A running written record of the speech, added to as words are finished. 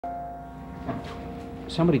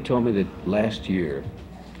Somebody told me that last year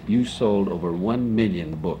you sold over 1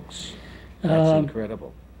 million books. That's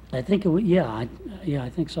incredible. I think, I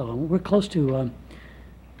think so. We're close to,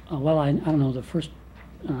 well, I don't know, the first,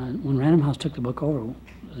 when Random House took the book over,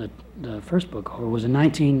 the first book over was in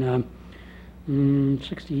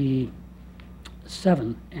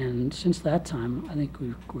 1967, and since that time, I think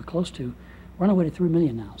we're close to, we're on our way to 3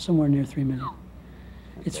 million now, somewhere near 3 million.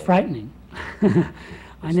 It's frightening.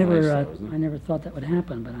 I never thought that would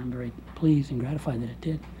happen, but I'm very pleased and gratified that it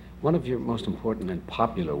did. One of your most important and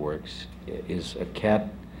popular works is A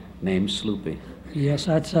Cat Named Sloopy. Yes,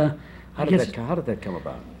 that's... How did that come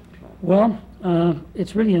about? Well,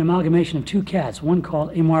 it's really an amalgamation of two cats, one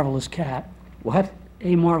called A Marvelous Cat. What?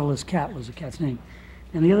 A Marvelous Cat was the cat's name.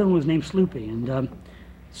 And the other one was named Sloopy. And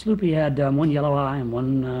Sloopy had one yellow eye and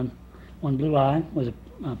one blue eye, was a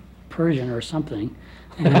Persian or something,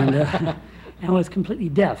 and was completely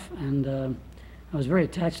deaf. And I was very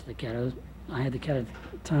attached to the cat. I had the cat at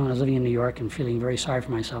the time when I was living in New York and feeling very sorry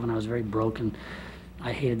for myself, and I was very broke, and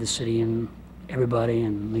I hated the city and everybody,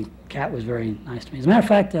 and the cat was very nice to me. As a matter of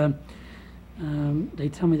fact, they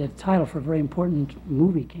tell me that the title for a very important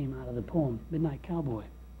movie came out of the poem, Midnight Cowboy.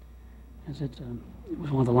 As it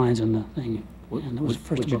was one of the lines in the thing. And it was the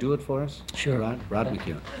first would you do it for us? Sure. Rod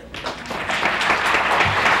McKuen.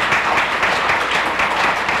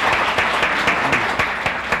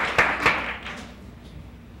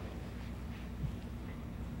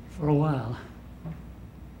 For a while,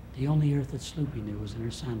 the only earth that Sloopy knew was in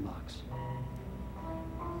her sandbox.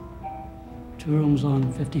 2 rooms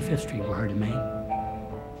on 55th Street were her domain.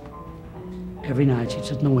 Every night she'd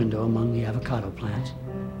sit in the window among the avocado plants,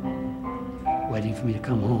 waiting for me to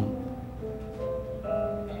come home.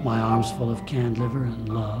 My arms full of canned liver and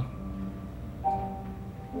love.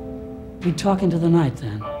 We'd talk into the night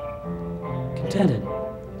then, contented,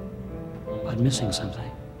 but missing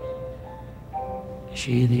something.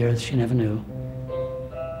 She, the earth she never knew.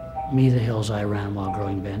 Me, the hills I ran while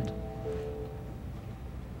growing bent.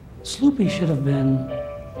 Sloopy should have been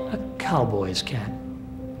a cowboy's cat,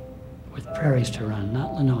 with prairies to run,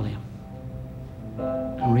 not linoleum,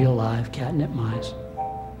 and real live catnip mice.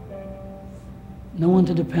 No one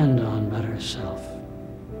to depend on but herself.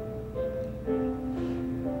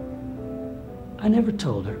 I never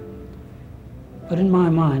told her, but in my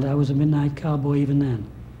mind I was a midnight cowboy even then,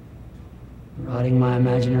 riding my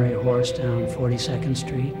imaginary horse down 42nd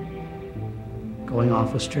Street, going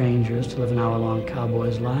off with strangers to live an hour-long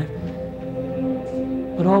cowboy's life,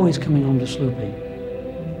 but always coming home to Sloopy,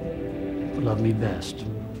 who loved me best.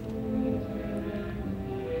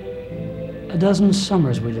 A dozen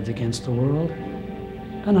summers we lived against the world,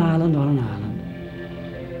 an island on an island.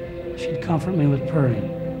 She'd comfort me with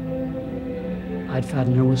purring. I'd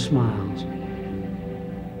fatten her with smiles.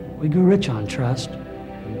 We grew rich on trust,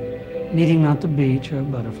 needing not the beach or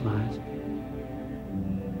butterflies.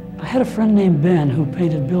 I had a friend named Ben who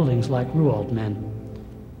painted buildings like Ruold men.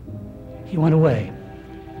 He went away.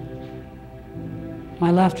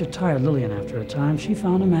 My laughter tired Lillian after a time. She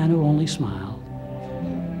found a man who only smiled.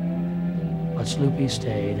 But Sloopy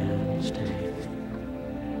stayed and stayed.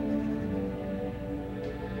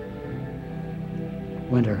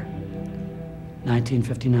 Winter,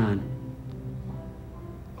 1959.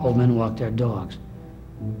 Old men walk their dogs.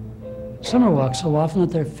 Summer walk so often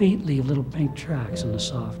that their feet leave little pink tracks in the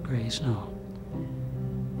soft gray snow.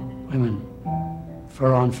 Women,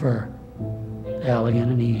 fur on fur,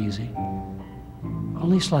 elegant and easy,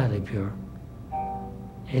 only slightly pure,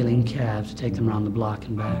 hailing cabs to take them round the block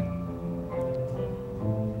and back.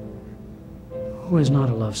 Who is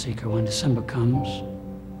not a love seeker when December comes?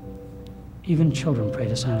 Even children pray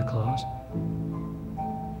to Santa Claus.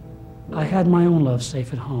 I had my own love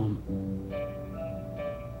safe at home.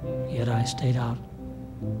 Yet I stayed out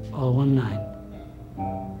all one night.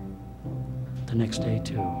 The next day,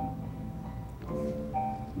 too.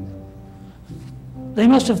 They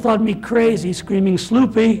must have thought me crazy, screaming,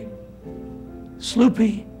 "Sloopy!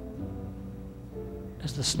 Sloopy!"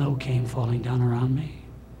 as the snow came falling down around me.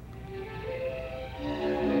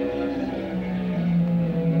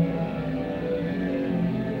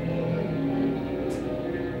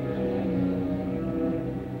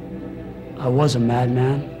 I was a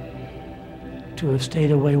madman to have stayed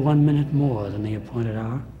away 1 minute more than the appointed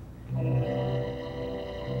hour.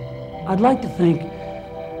 I'd like to think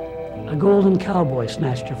a golden cowboy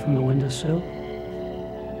snatched her from the windowsill,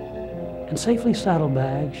 and safely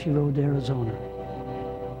saddlebagged, she rode to Arizona.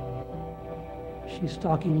 She's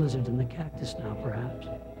stalking lizards in the cactus now, perhaps.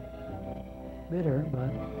 Bitter,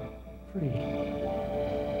 but free.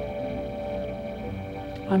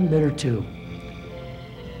 I'm bitter too.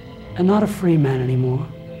 and not a free man anymore.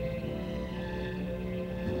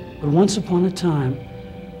 But once upon a time,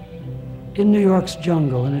 in New York's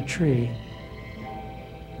jungle, in a tree,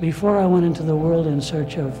 before I went into the world in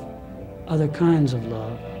search of other kinds of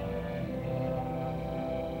love,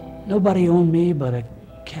 nobody owned me but a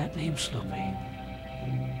cat named Sloopy.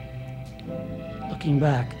 Looking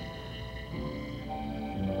back,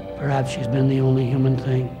 perhaps she's been the only human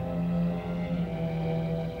thing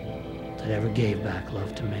that ever gave back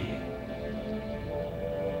love to me.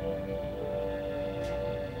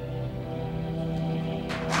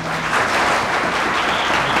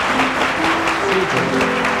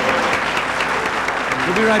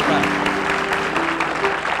 We'll be right back.